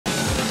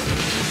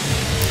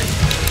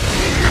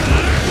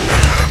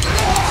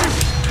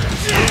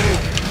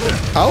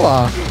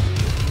Aua.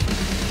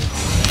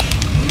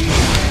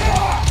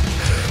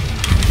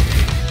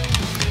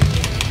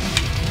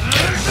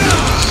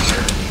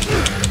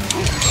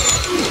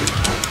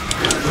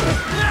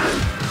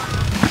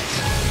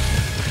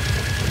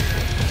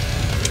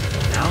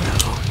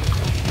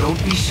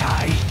 Don't be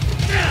shy.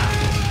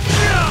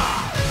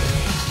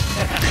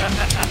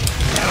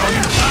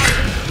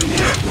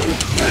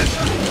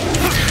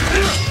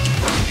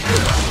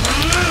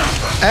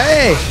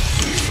 Ey!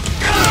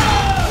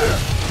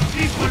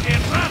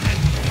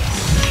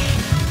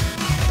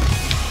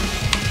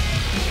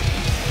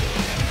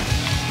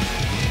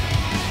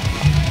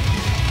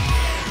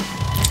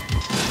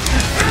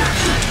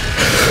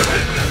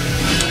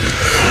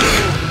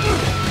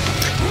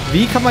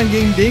 Wie kann man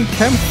gegen den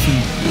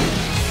kämpfen?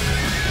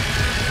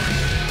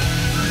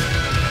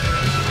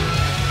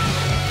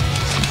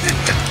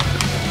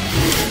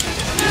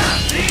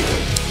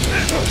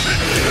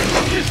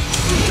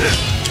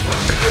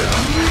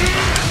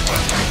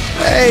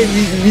 Ey,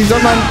 wie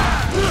soll man...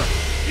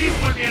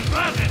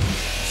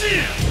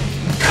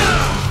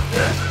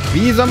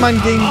 Wie soll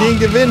man gegen den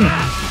gewinnen?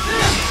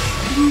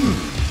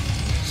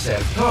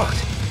 Self-taught.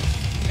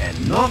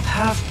 And not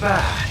half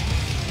bad.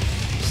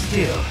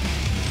 Still.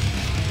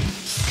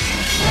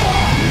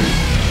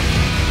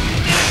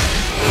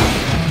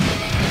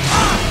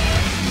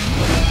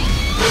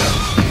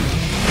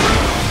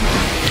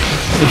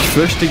 Ich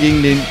fürchte,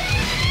 gegen den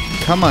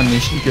kann man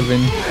nicht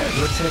gewinnen.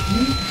 Your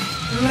technique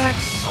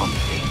lacks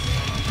something.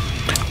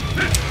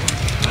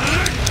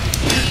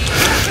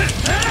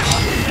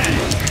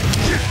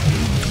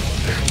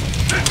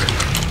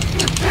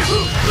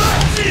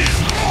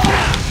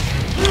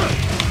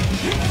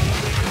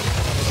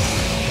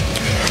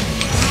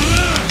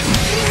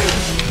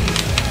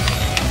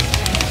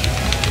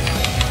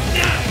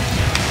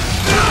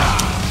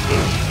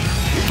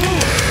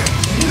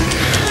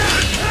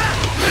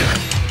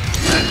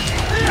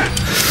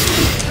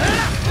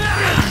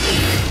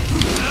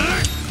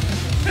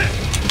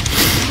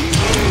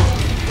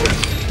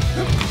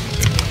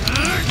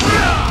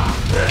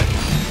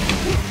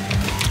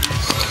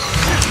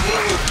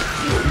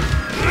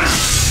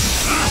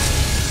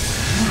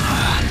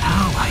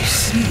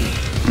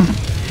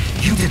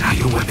 You deny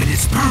your weapon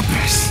its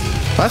purpose.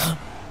 Was?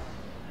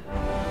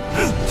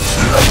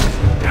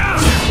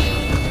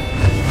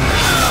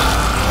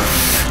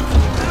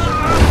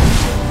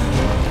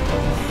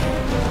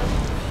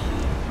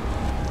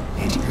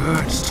 It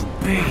yearns to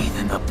bathe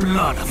in the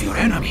blood of your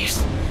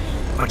enemies,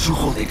 but you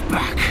hold it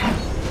back.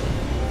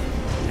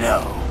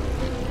 No.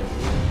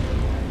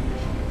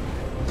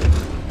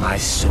 My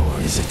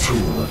sword is a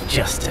tool of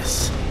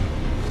justice.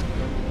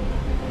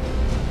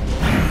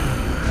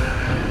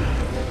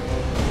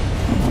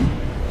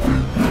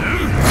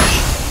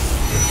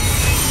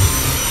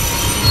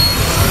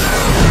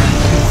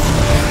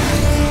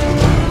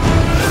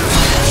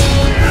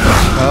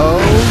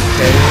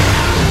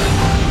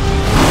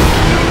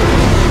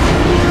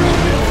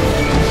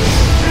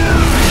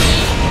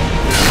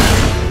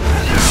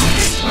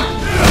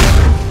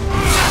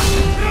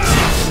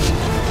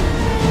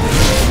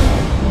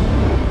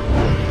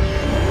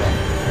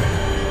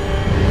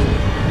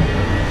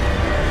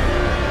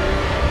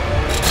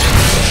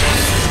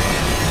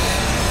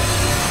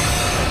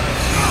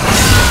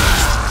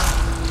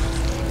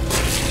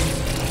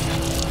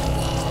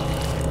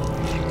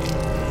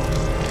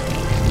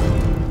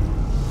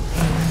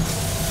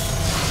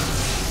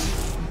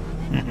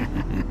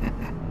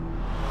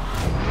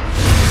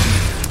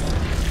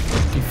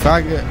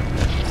 Frage.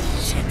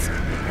 Shit,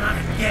 not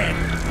again.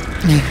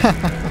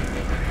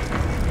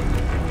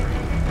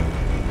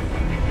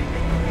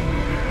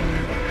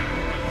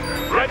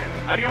 Red,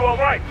 are you all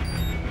right?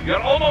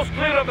 You're almost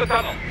clear of the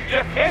tunnel.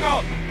 Just hang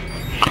on.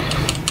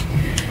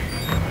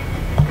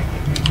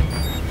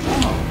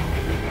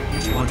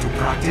 You want to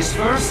practice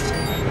first?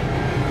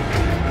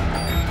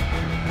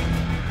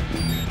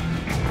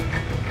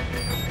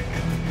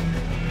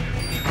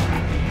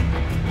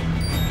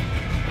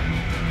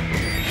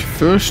 Ich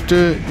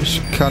fürchte, ich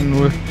kann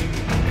nur...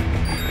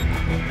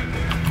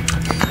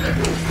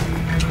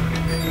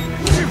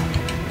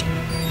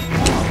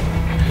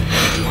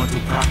 You want to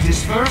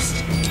practice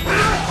first?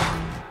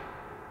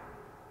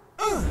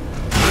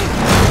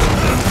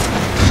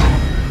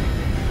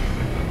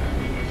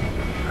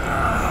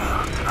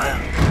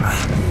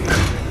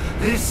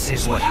 This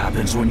is what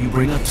happens when you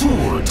bring a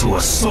tool to a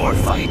sword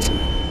fight.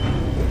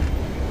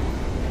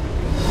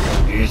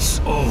 It's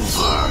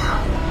over.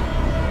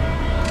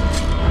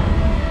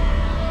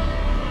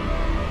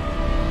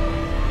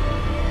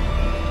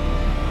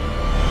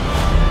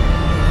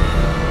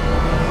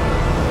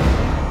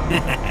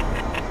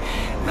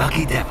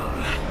 Lucky devil.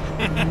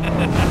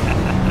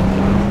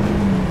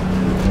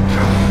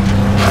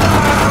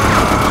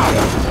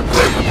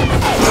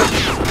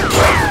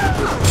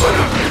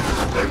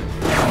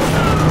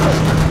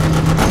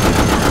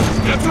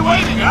 Get to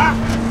waiting, huh?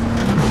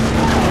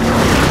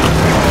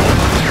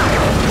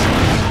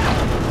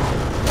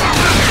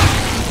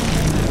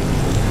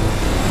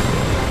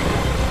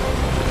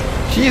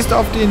 Schießt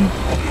auf den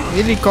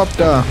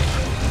Helikopter.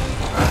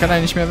 Kann er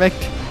nicht mehr weg.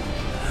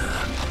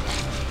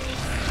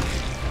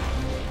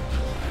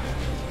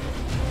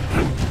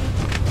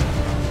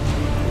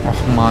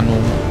 Och Manu.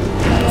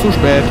 Zu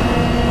spät.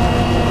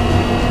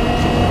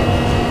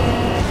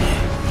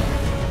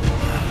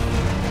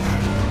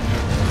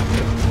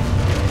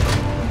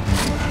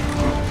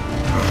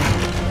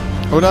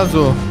 Oder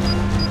so.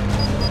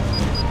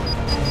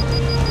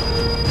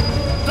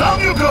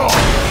 Down you go!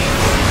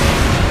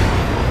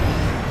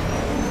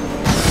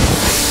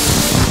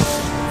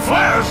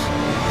 Flares!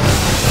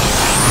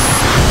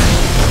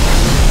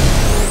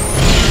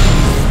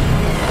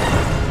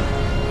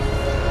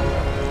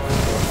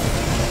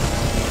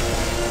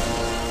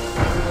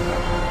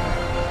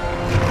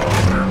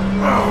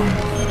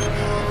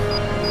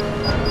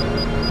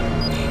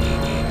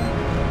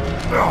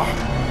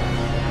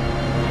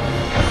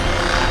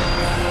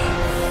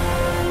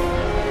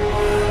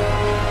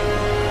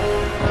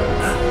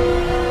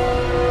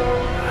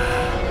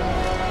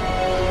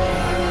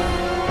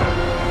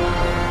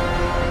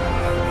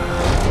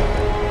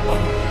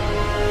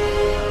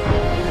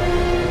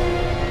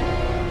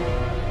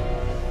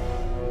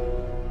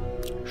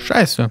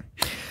 Scheiße.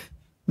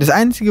 Das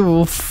Einzige,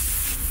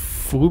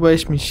 worüber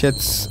ich mich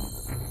jetzt...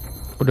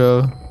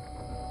 Oder...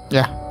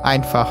 Ja,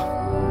 einfach.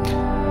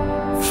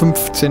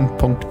 15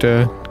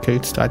 Punkte.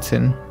 Kills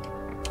 13.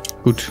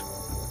 Gut.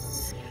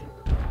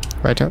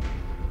 Weiter.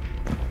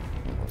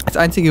 Das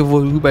Einzige,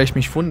 worüber ich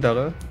mich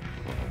wundere...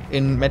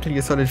 In Metal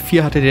Gear Solid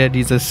 4 hatte der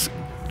dieses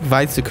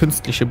weiße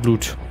künstliche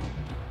Blut.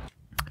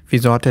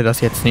 Wieso hat er das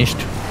jetzt nicht,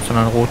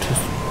 sondern rotes?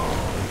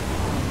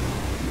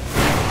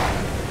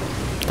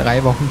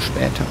 3 Wochen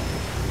später.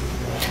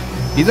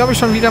 Wieso habe ich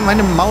schon wieder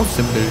meine Maus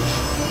im Bild?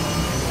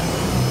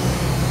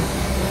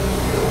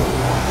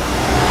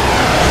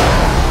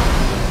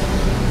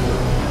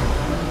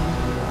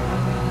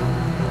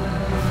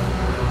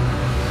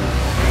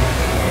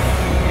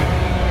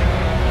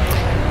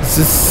 Es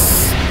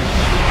ist...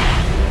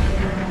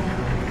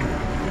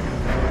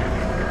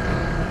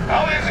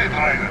 How is it,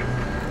 Ryder?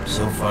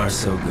 So far,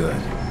 so good.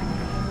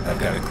 I've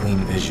got a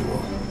clean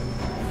visual.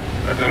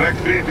 A direct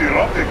feed to your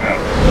optic nerve.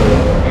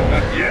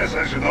 Yes,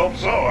 I should hope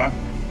so, huh?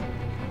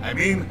 I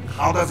mean,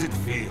 how does it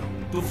feel?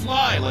 To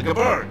fly like a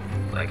bird?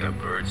 Like a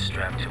bird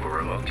strapped to a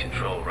remote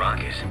control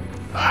rocket.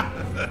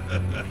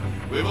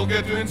 We will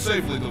get you in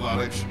safely,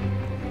 Tovarich.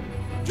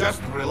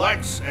 Just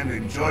relax and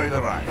enjoy the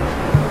ride.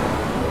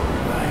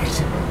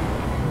 Right.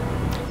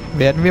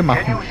 Werden wir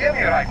Can you machen. hear me,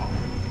 Raiden?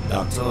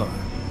 Doctor.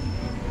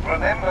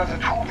 Remember the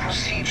 2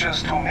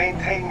 procedures to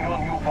maintain your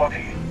new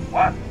body.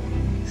 1.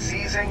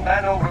 Seizing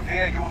nano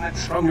repair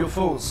units from your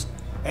foes.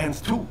 And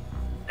 2.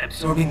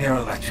 Absorbing their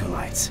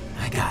electrolytes.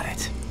 I got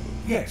it.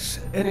 Yes,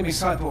 enemy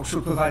cyborgs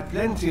should provide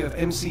plenty of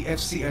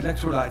MCFC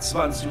electrolytes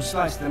once you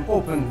slice them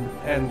open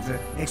and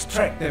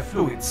extract their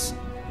fluids.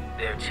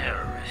 They're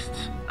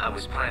terrorists. I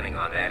was planning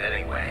on that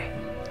anyway.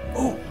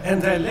 Oh,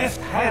 and their left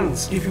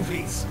hands, if you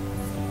please.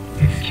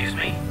 Excuse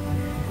me?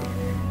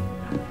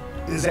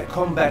 The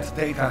combat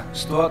data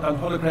stored on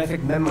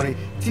holographic memory,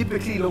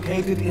 typically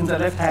located in the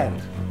left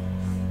hand.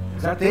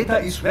 That data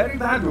is very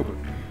valuable.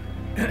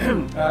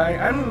 I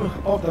am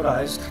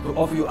authorized to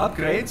offer you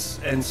upgrades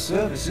and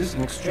services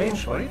in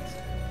exchange for it.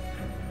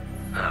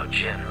 How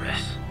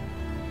generous.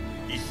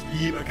 Ich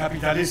liebe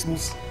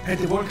Kapitalismus.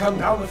 Hätte wohl come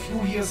down a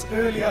few years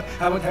earlier,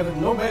 I would have a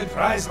Nobel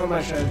Prize on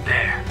my shelf.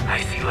 There, I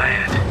see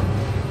land.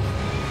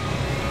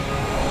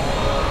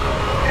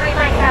 3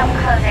 miles out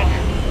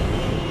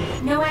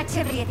closing. No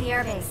activity at the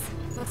airbase.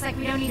 Looks like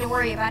we don't need to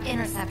worry about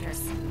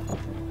interceptors.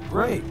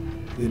 Great.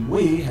 Then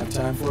we have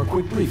time for a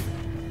quick briefing.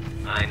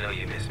 I know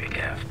you miss me,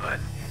 Kev, but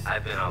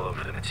I've been all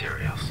over the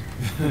materials.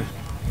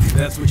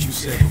 That's what you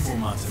said before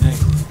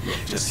Montenegro.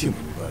 Look, just human,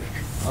 buddy.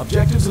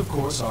 Objectives, of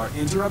course, are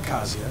enter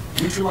Abkhazia,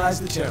 neutralize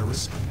the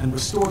terrorists, and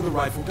restore the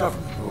rightful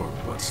government, or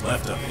what's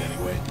left of it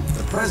anyway.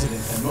 The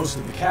president and most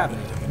of the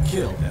cabinet have been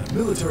killed, and a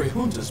military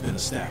junta's been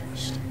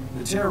established.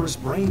 The terrorists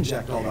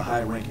brainjacked all the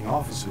high-ranking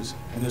officers,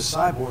 and their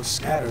cyborgs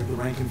scattered the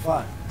rank and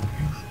file.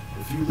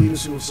 The few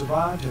leaders who have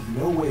survived have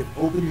no way of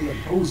openly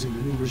opposing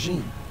the new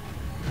regime.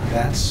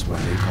 That's why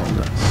they called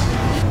us.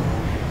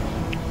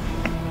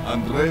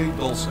 Andrei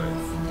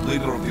Dolcev,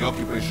 leader of the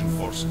occupation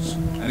forces,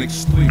 an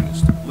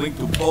extremist linked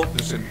to both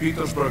the St.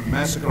 Petersburg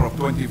massacre of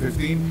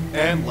 2015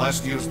 and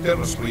last year's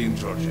terror spree in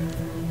Georgia.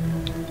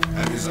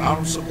 And his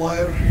arms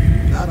supplier,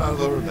 none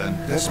other than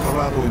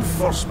Desperado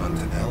Enforcement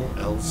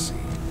LLC.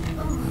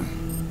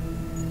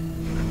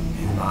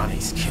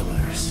 Imani's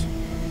killers.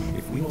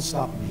 If we don't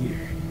stop them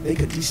here, they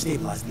could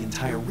destabilize the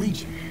entire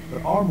region.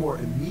 But our more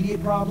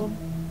immediate problem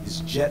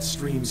is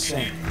Jetstream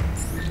Sand.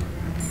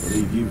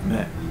 Believe you've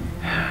met.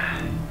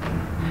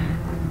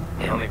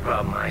 The only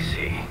problem I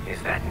see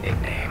is that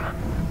nickname.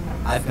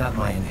 I've got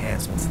my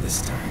enhancements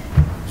this time.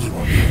 He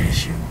won't be an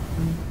issue.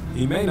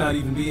 He may not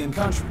even be in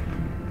country.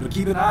 But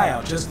keep an eye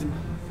out just in...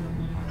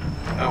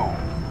 Oh,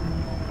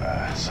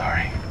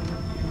 sorry.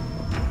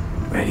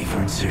 Ready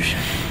for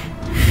insertion.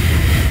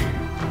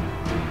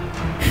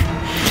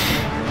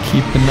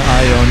 Keep an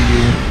eye on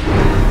you.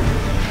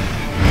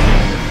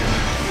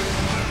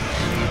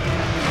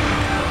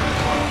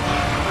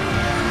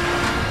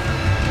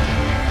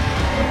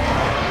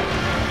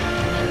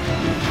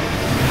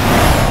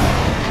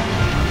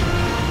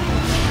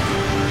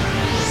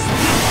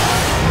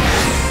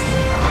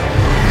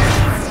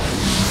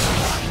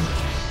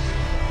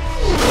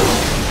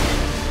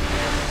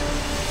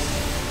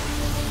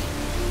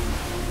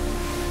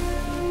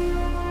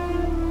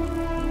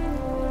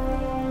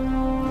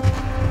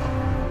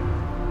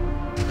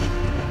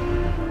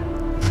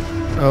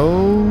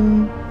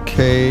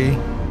 Okay.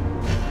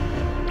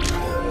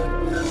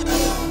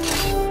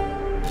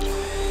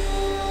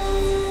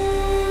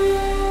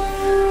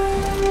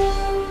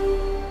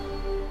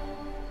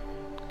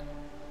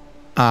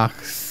 Ach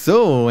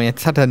so,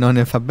 jetzt hat er noch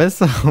eine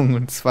Verbesserung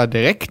und zwar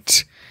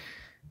direkt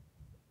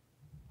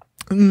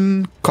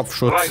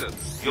Kopfschutz. Right.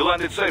 You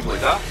landed safely,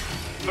 huh?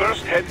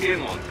 First, head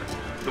inland.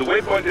 The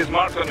waypoint is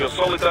marked on your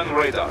Soliton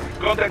radar.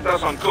 Contact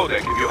us on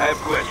Codec if you have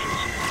questions.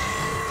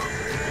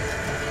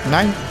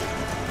 Nein.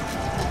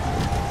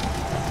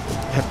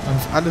 Er hat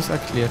uns alles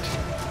erklärt.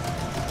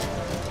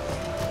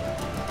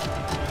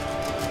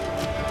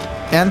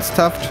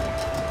 Ernsthaft?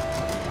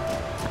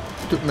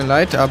 Tut mir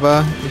leid,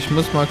 aber ich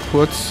muss mal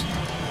kurz...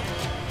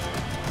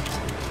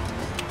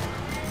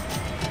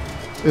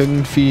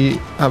 Irgendwie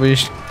habe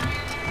ich...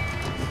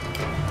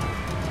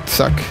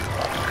 Zack.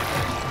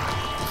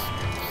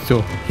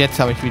 So, jetzt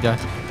habe ich wieder...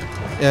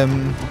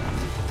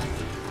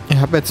 ich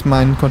habe jetzt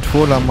meinen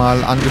Controller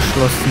mal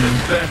angeschlossen.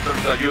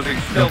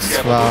 Und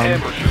zwar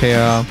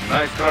per...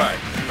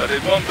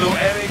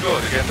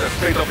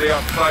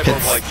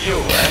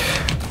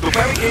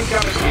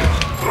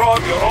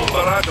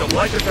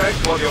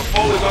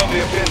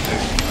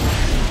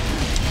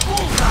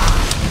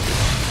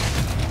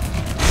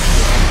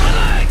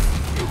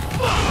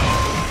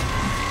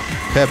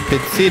 Per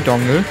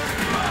PC-Dongle.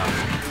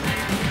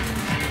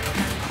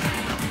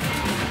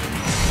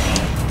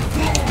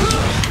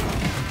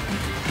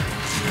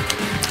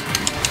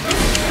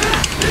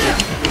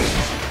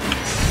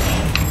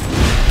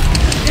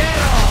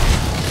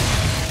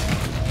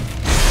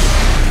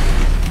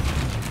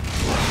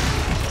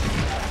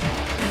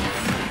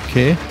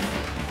 Okay.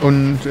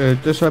 Und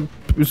deshalb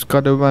ist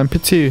gerade beim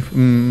PC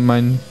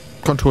mein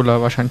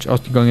Controller wahrscheinlich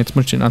ausgegangen. Jetzt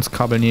muss ich den ans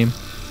Kabel nehmen.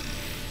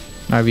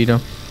 Mal wieder.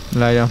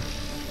 Leider.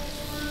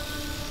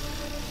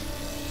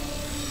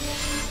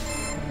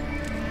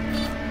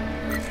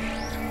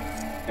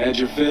 Had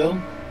your fill?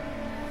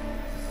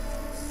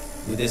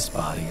 With this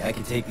body, I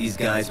could take these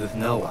guys with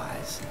no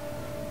eyes.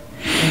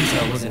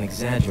 Meatal wasn't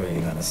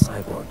exaggerating on the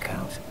cyborg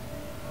count.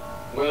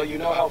 Well, you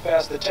know how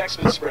fast the tech's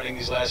been spreading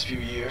these last few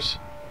years.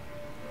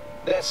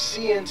 That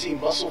CNT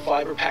muscle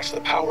fiber packs the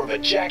power of a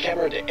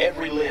jackhammer into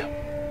every limb.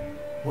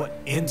 What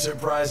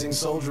enterprising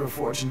soldier of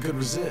fortune could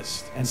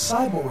resist? And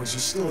cyborgs are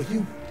still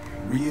human.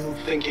 Real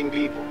thinking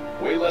people.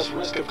 Way less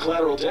risk of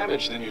collateral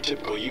damage than your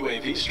typical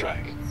UAV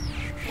strike.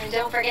 And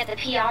don't forget the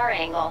PR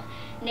angle.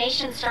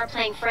 Nations start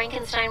playing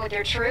Frankenstein with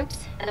their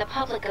troops, and the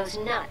public goes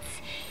nuts.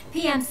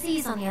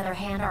 PMCs, on the other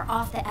hand, are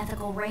off the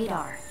ethical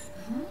radar.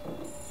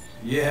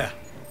 Yeah,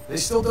 they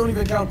still don't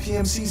even count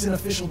PMCs in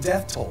official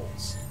death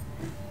tolls.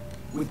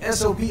 With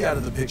SOP out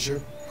of the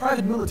picture,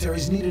 private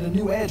militaries needed a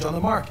new edge on the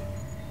market.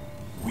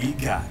 We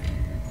got it.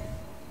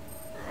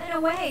 In a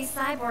way,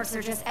 cyborgs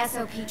are just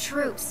SOP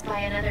troops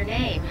by another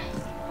name.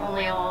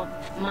 Only all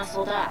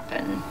muscled up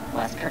and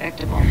less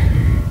predictable.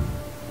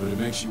 But it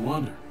makes you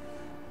wonder,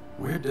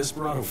 where'd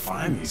Desperado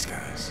find these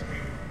guys?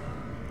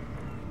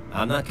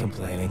 I'm not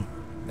complaining.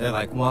 They're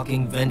like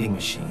walking vending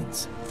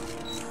machines.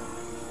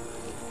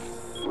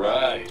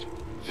 Right.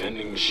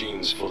 Vending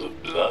machines full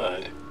of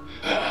blood.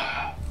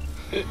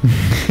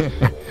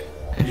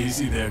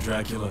 Easy there,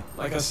 Dracula.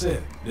 Like I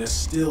said, they're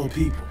still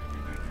people.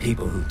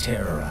 People who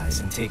terrorize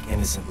and take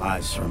innocent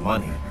lives for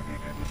money.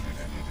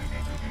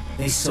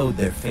 They sowed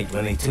their fate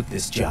when they took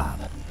this job.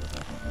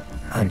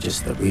 I'm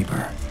just the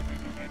Reaper.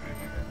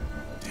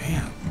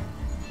 Damn.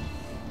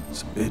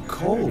 It's a bit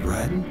cold,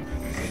 Raiden.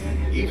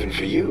 Even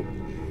for you.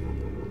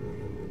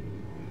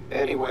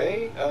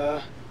 Anyway,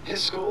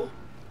 his school.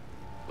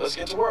 Let's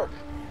get to work.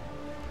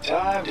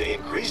 Time to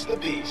increase the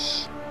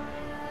peace.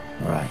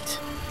 Right.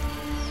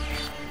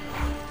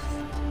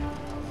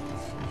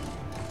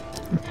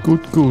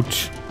 Gut,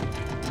 gut.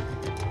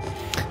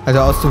 Also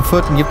aus dem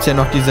 4. gibt es ja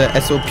noch diese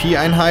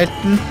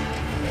SOP-Einheiten.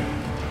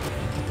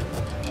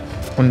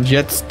 Und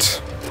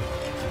jetzt...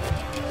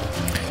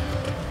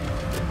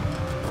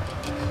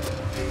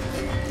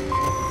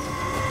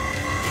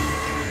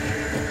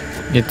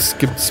 Jetzt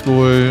gibt's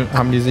wohl...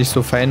 Haben die sich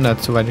so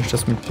verändert, soweit ich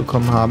das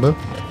mitbekommen habe.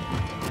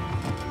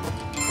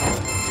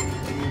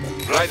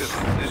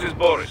 This is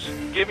Boris.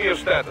 Give me your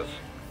status.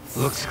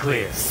 Looks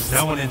clear.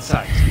 No one in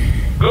sight.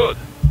 Good.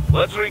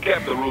 Let's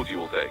recap the route you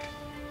will take.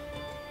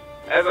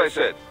 As I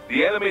said,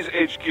 the enemy's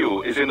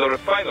HQ is in the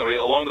refinery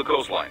along the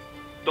coastline.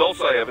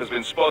 Dolzaev has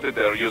been spotted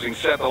there using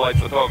satellite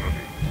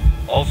photography.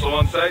 Also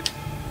on site,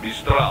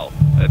 Mistral,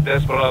 a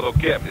Desperado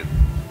captain.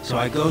 So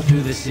I go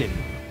through the city,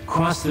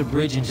 cross the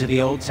bridge into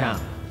the old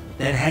town,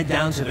 then head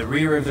down to the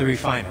rear of the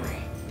refinery.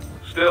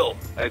 Still,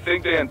 I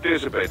think they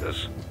anticipate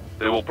us.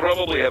 They will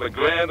probably have a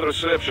grand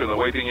reception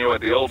awaiting you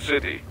at the old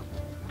city.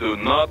 Do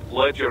not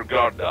let your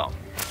guard down.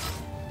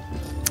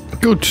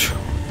 Gut.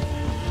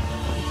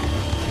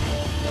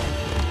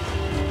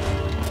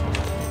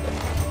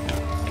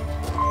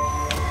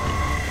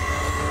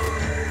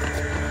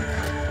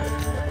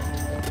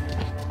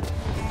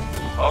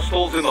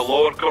 Hostiles in the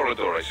lower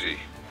corridor, I see.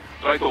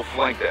 Try to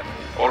flank them,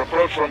 or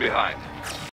approach from behind.